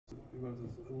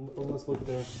let's look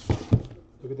there.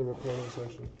 Look at the recording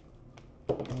section.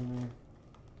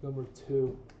 Number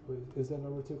 2. Wait, is that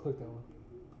number 2? Click that one.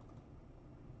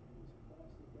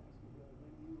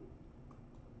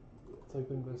 It's like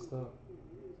been messed up.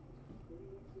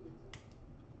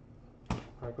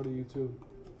 Alright, go to YouTube.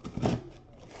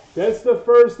 That's the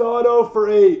first auto for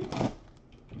 8.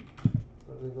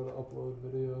 Let me go to upload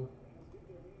video.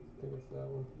 I think it's that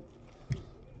one.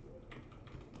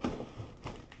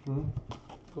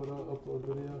 Go to upload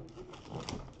video.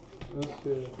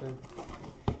 Okay, I think.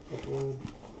 Upload.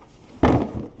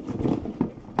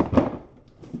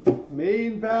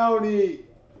 Main bounty.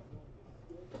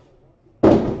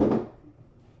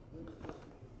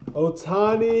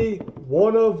 Otani,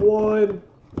 1 of 1,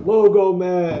 logo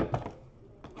man.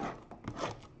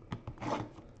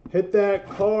 Hit that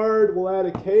card, we'll add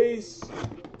a case.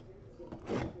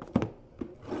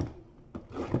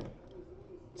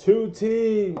 2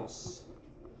 teams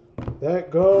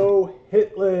that go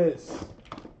hitless.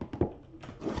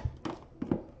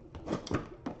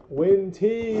 Win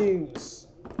teams.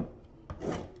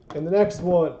 And the next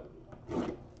one,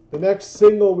 the next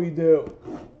single we do.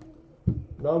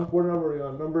 What number are we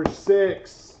on? Number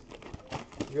 6.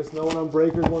 I guess no one on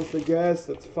Breakers wants to guess.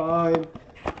 That's fine.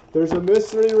 There's a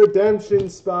mystery redemption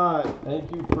spot. Thank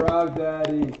you, Frog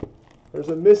Daddy. There's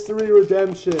a mystery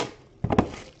redemption.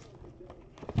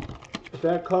 If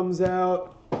that comes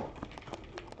out,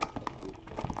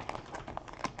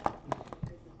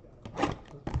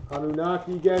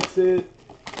 Anunnaki gets it.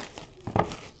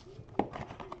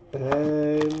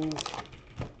 And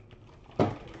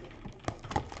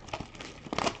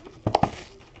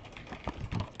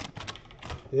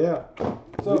yeah.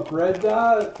 What's up, Red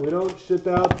Dot? We don't ship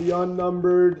out the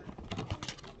unnumbered.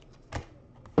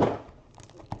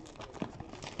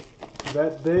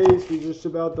 That base, we just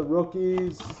ship out the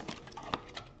rookies.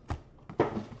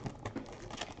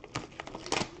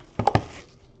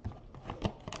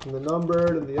 And the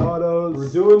numbered and the autos. We're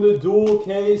doing the dual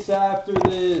case after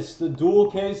this. The dual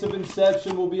case of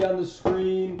Inception will be on the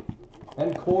screen.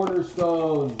 And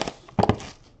Cornerstones.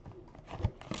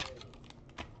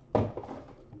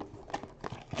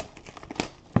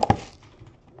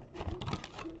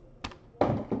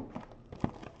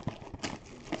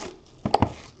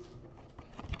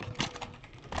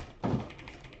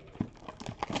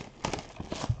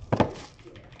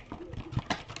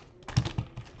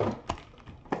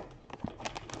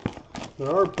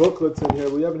 There are booklets in here.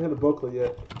 We haven't had a booklet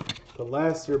yet. The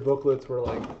last year booklets were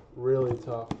like really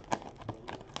tough.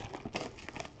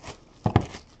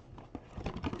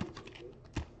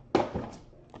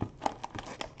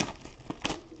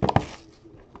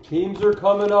 Teams are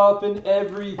coming up and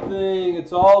everything.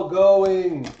 It's all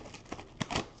going.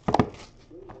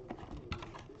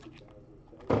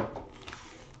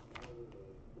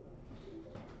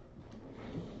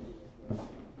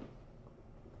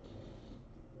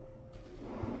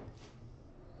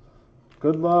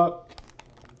 Good luck.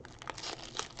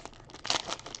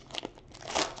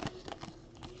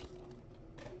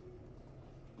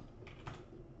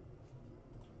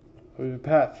 Who's your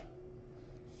patch?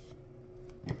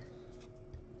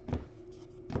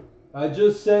 I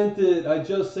just sent it,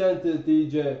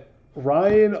 DJ.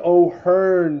 Ryan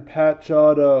O'Hearn patch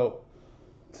auto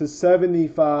to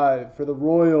 75 for the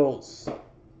Royals.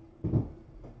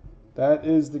 That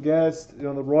is the guest. You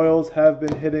know, the Royals have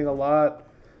been hitting a lot.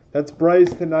 That's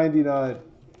Bryce to 99.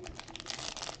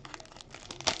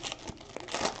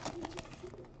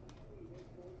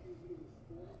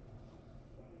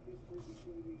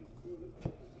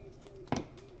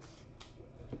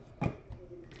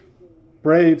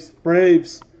 Braves.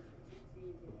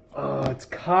 It's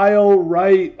Kyle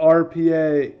Wright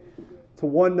RPA to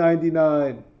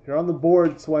 199. You're on the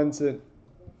board, Swenson.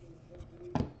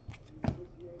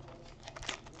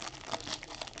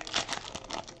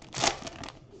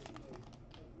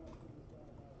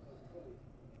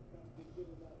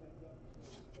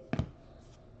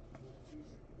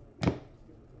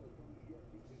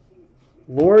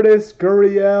 Lourdes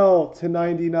Gurriel to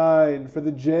 99 for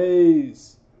the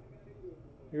Jays.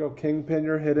 Here you go, Kingpin,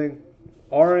 you're hitting.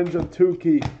 Orange of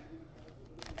Tukey.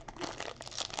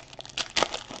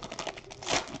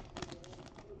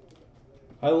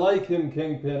 I like him,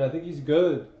 Kingpin. I think he's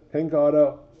good. Pink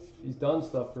auto. He's done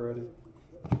stuff already.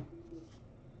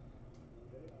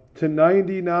 To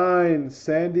 99,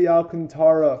 Sandy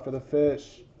Alcantara for the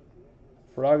Fish.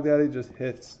 Frog Daddy just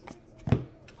hits.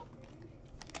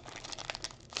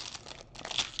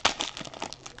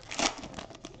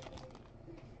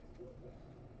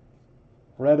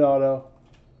 Red auto.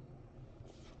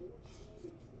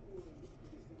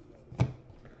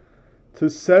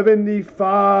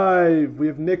 275, we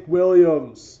have Nick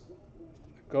Williams.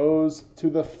 Goes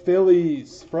to the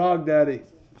Phillies. Frog Daddy.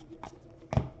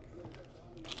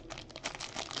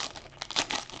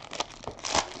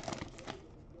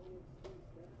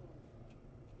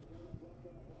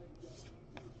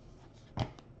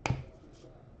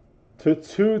 To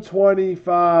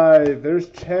 225, there's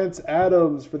Chance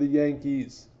Adams for the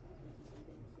Yankees.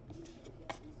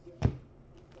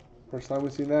 First time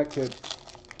we've seen that kid.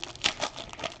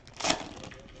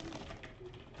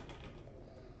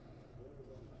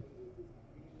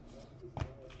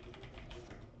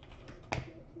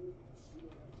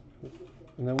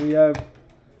 And then we have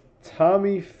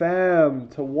Tommy Pham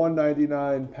to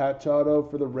 199, patch auto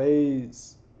for the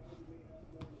Rays.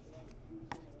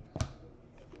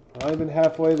 Not even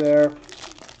halfway there.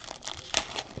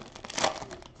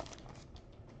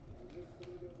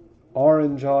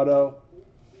 Orange auto.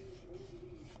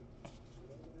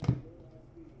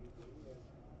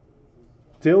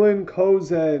 Dylan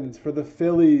Cozens for the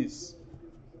Phillies.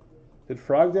 Did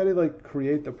Frog Daddy like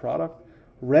create the product?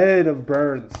 Red of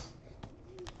Burns.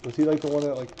 Was he like the one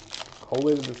that like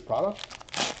collated this product?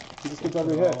 He just gets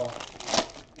every hit.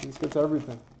 He just gets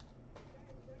everything.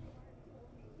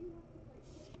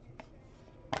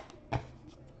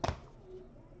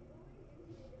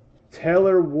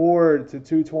 Taylor Ward to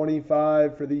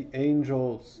 225 for the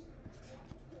Angels.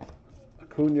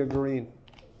 Acuna green.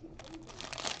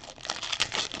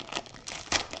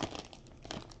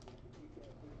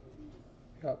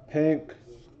 Got pink.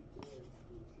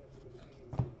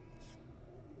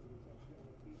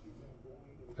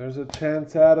 There's a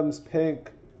Chance Adams pink.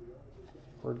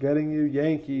 We're getting you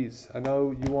Yankees. I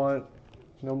know you want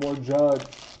no more Judge.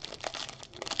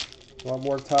 You want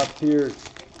more top tiers.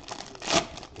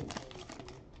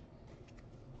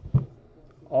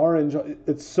 Orange.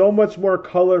 It's so much more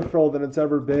colorful than it's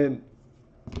ever been.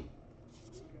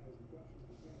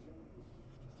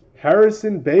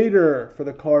 Harrison Bader for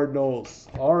the Cardinals.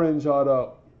 Orange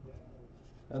auto.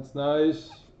 That's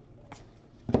nice.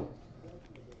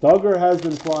 Duggar has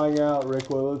been flying out, Rick.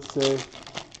 Well, let's see.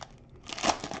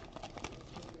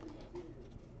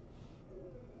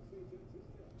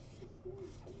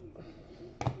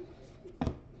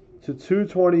 To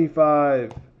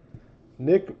 225.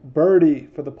 Nick Birdie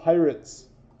for the Pirates.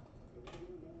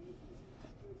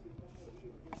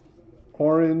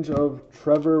 Orange of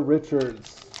Trevor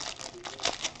Richards.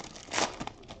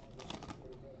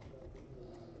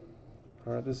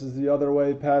 All right, this is the other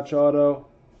way patch auto.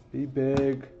 Be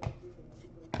big.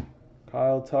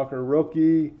 Kyle Tucker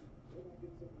rookie.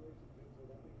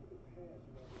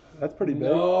 That's pretty big.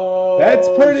 No, that's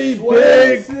pretty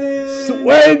Swenson. big.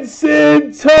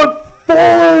 Swenson to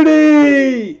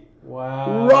 40.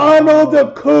 Wow. Ronald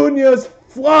Acuna's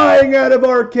flying out of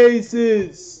our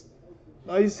cases.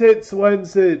 Nice hit,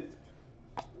 Swenson.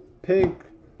 Pink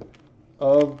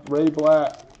of Ray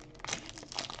Black.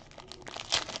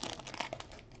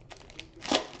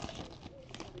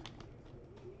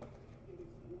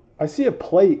 I see a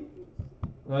plate.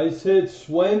 Nice hit,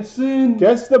 Swenson.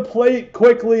 Guess the plate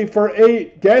quickly for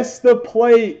 8. Guess the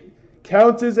plate.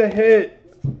 Counts as a hit.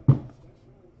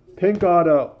 Pink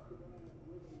auto.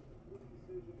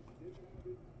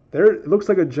 There, it looks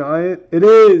like a giant. It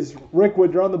is.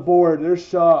 Rickwood, you're on the board. There's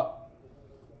Shaw.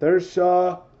 There's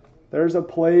Shaw. There's a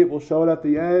plate. We'll show it at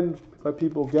the end. Let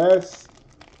people guess.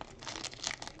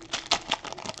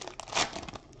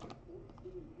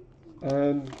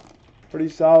 And pretty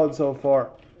solid so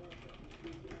far.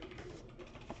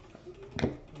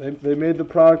 They made the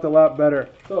product a lot better.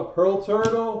 What's up, Pearl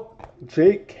Turtle?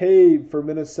 Jake Cave for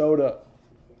Minnesota.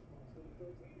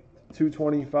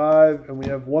 225. And we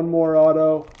have one more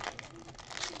auto.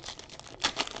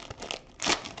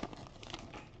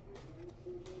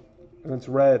 And it's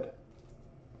red.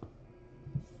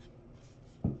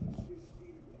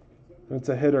 And it's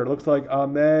a hitter. Looks like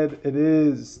Ahmed. It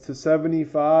is to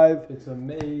 75. It's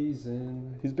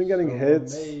amazing. He's been getting so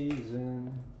hits.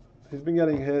 Amazing. He's been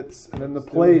getting hits. And then the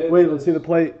plate. Wait, let's see the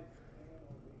plate.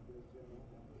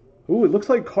 Ooh, it looks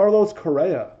like Carlos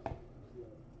Correa.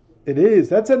 It is.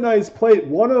 That's a nice plate.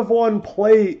 1-of-1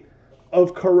 plate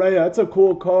of Correa. That's a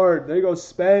cool card. There you go,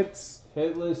 Spence.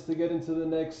 Hit list to get into the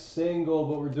next single,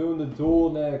 but we're doing the duel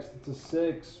next. It's a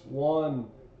 6, 1,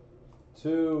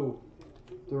 2,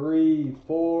 3,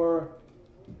 4,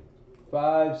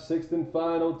 5, 6th and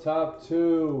final, top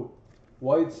 2.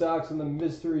 White Sox in the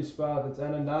mystery spot. That's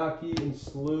Anunnaki and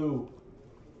Slew.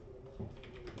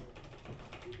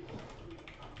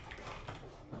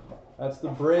 That's the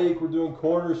break. We're doing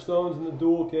cornerstones in the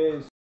duel case.